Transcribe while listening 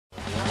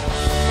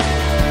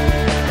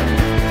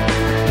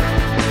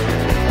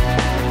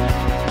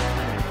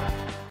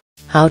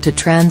How to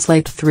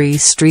translate 3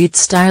 street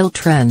style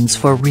trends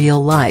for real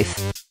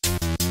life.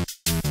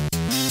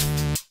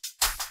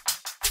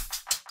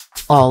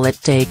 All it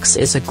takes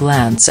is a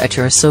glance at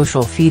your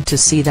social feed to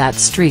see that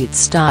street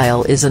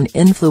style is an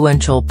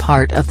influential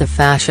part of the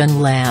fashion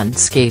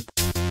landscape.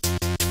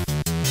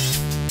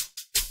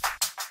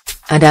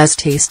 And as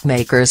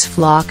tastemakers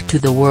flock to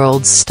the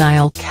world's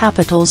style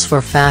capitals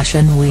for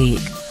Fashion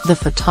Week, the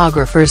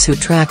photographers who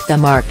track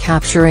them are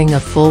capturing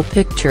a full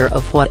picture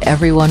of what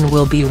everyone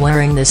will be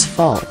wearing this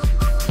fall.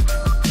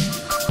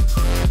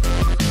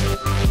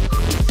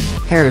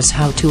 Here's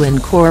how to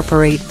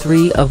incorporate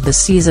 3 of the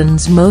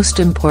season's most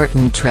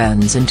important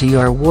trends into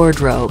your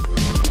wardrobe.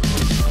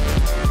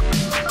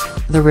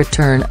 The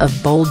return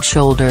of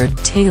bold-shouldered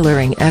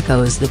tailoring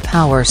echoes the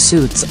power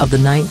suits of the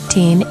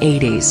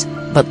 1980s,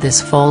 but this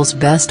fall's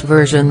best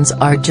versions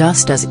are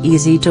just as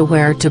easy to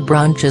wear to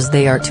brunch as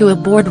they are to a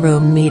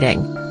boardroom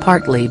meeting,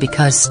 partly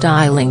because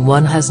styling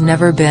one has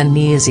never been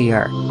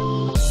easier.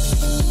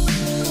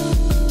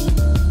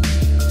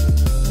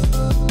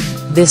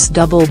 This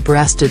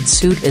double-breasted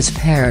suit is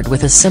paired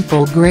with a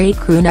simple grey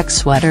crewneck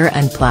sweater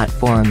and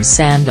platform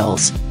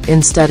sandals,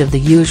 instead of the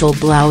usual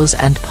blouse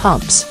and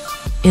pumps.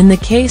 In the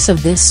case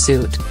of this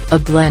suit, a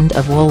blend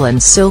of wool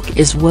and silk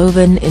is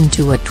woven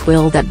into a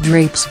twill that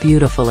drapes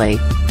beautifully.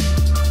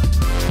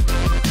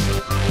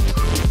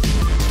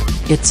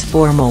 It's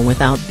formal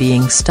without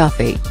being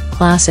stuffy,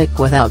 classic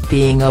without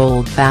being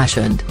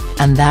old-fashioned,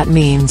 and that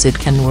means it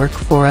can work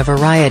for a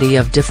variety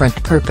of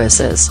different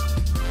purposes.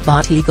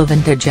 Bottega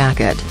Veneta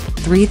jacket,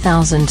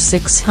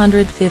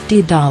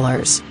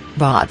 $3,650,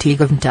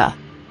 Bottega Veneta.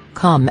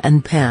 Com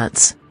and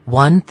pants,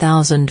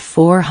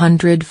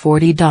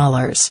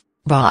 $1,440,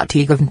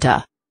 Bottega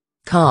Veneta.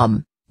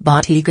 Com,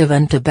 Bottega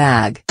Veneta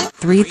bag,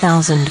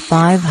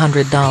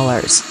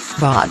 $3,500,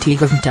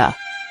 Bottega Veneta.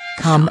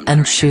 Com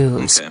and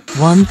shoes,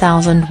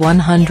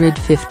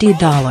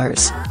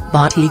 $1,150,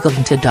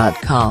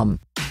 BottegaVeneta.com.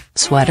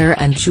 Sweater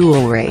and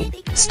jewelry,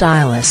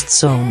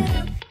 Stylist's Own.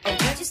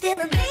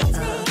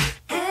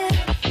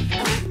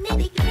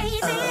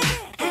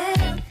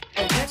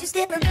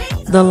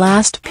 The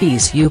last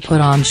piece you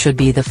put on should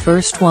be the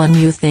first one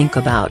you think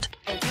about.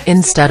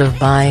 Instead of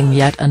buying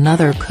yet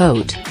another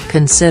coat,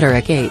 consider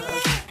a cape.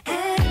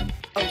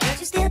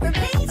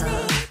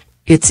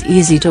 It's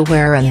easy to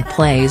wear and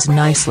plays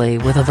nicely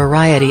with a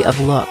variety of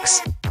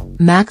looks.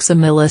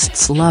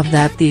 Maximalists love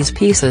that these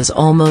pieces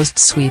almost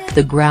sweep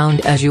the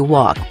ground as you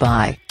walk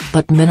by,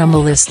 but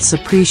minimalists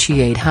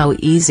appreciate how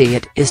easy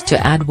it is to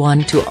add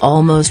one to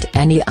almost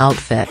any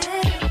outfit.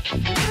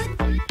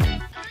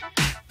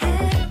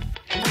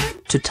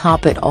 To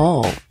top it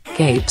all,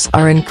 capes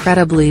are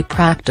incredibly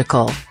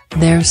practical.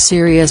 There's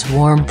serious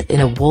warmth in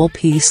a wool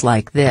piece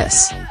like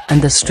this,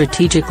 and the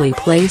strategically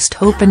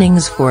placed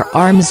openings for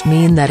arms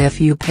mean that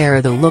if you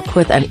pair the look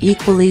with an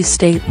equally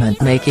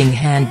statement-making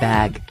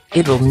handbag,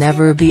 it'll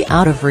never be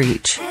out of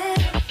reach.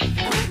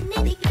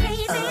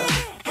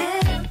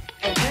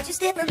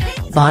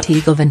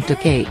 Bottega Veneta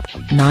cape,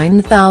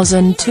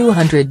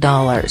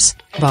 $9,200,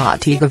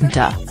 Bottega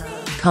Veneta.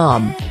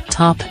 Com,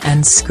 top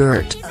and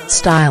skirt,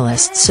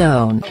 Stylist's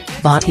Own,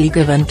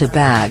 Bottega Veneta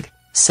bag,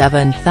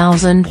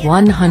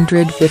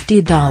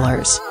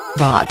 $7,150,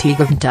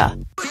 Bottega Veneta.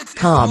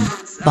 Com,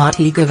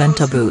 Bottega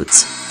Veneta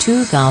boots,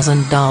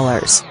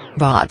 $2,000,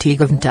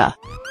 Bottega Veneta.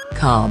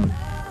 Com.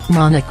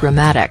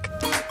 Monochromatic.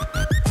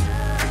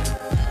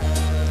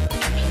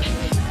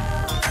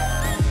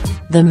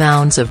 The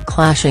mounds of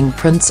clashing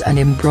prints and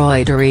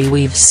embroidery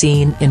we've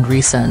seen in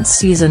recent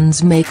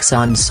seasons makes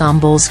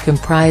ensembles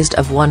comprised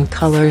of one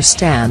color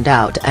stand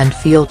out and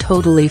feel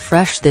totally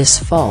fresh this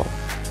fall.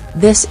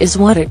 This is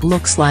what it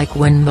looks like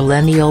when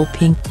millennial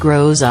pink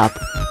grows up.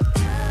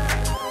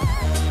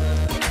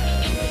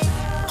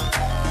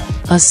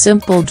 A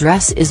simple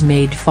dress is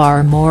made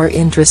far more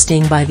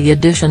interesting by the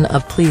addition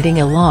of pleating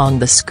along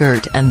the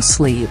skirt and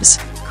sleeves,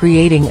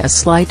 creating a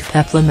slight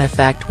peplum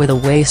effect with a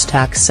waist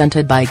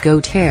accented by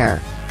goat hair.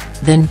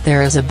 Then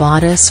there's a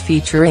bodice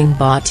featuring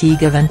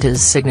Bottega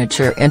Veneta's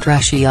signature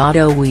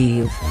intrecciato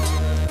weave.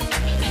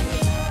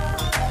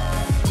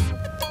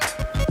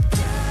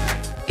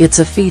 It's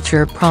a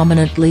feature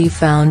prominently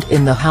found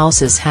in the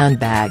house's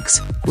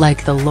handbags,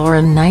 like the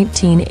Lauren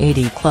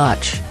 1980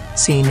 clutch,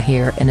 seen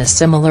here in a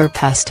similar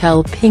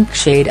pastel pink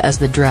shade as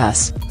the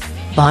dress.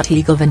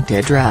 Bottega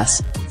Veneta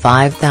dress,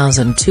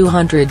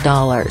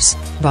 $5,200,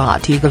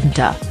 Bottega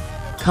Veneta.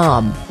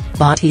 Com,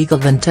 Bottega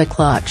Veneta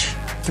clutch,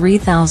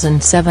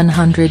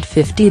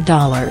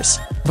 $3,750,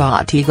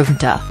 Bottega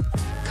Veneta.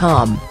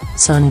 Com,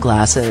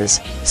 sunglasses,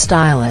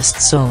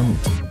 Stylist's Own.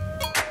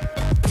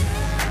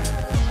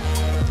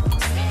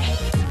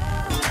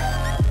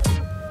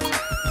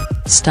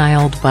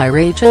 Styled by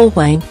Rachel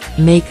Wang,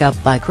 makeup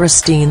by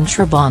Christine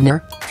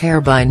Schrabanner,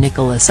 hair by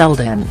Nicholas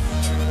Eldon.